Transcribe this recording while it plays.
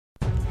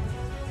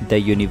The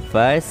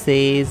universe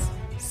is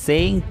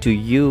saying to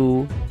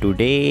you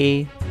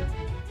today,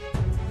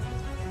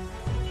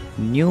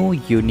 new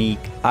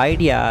unique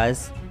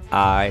ideas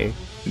are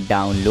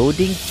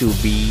downloading to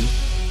be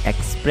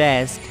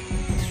expressed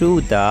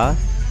through the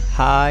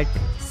heart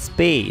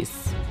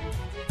space.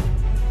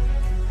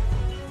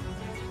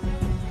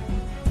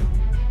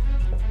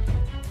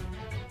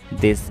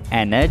 This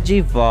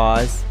energy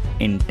was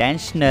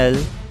intentional,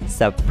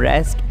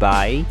 suppressed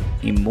by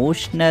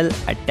emotional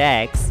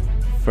attacks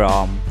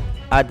from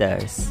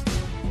others.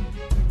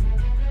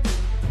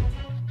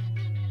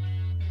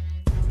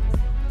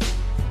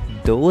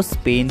 Those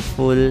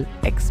painful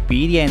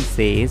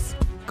experiences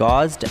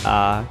caused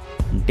a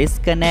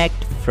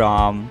disconnect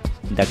from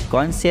the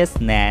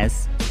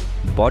consciousness,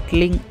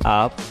 bottling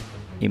up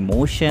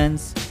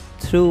emotions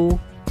through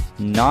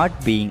not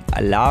being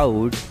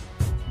allowed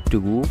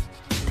to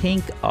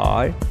think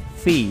or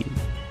feel.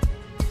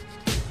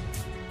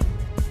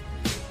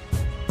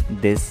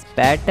 This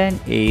pattern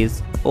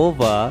is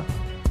over,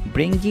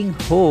 bringing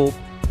hope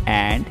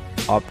and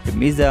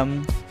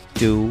optimism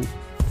to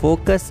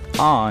focus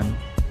on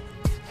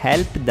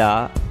help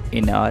the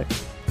inner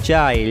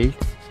child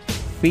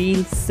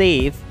feel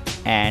safe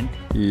and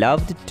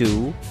loved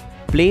to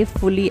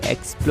playfully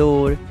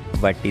explore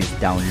what is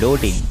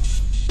downloading.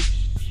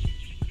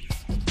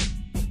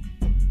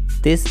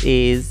 This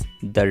is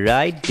the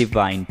right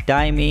divine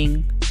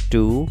timing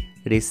to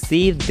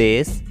receive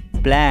this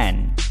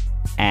plan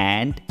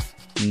and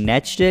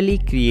naturally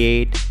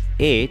create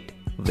it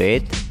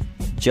with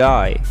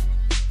joy.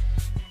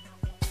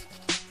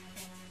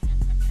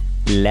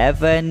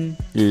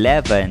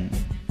 1111.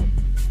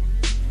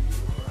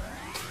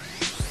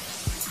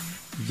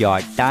 Your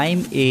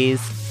time is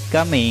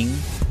coming.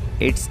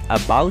 It's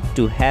about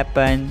to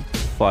happen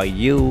for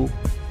you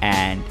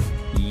and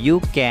you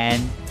can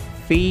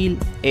feel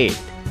it.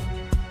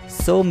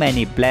 So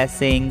many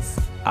blessings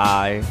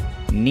are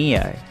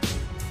near.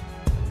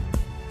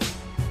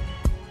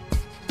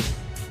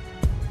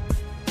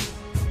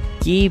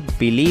 Keep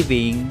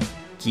believing,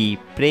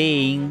 keep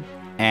praying,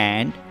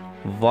 and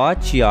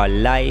watch your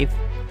life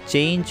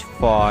change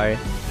for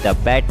the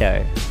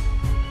better.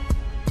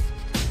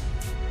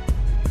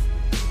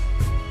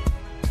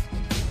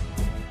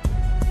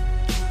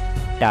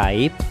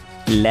 Type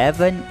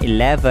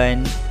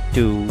 1111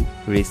 to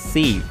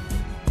receive.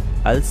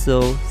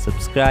 Also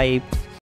subscribe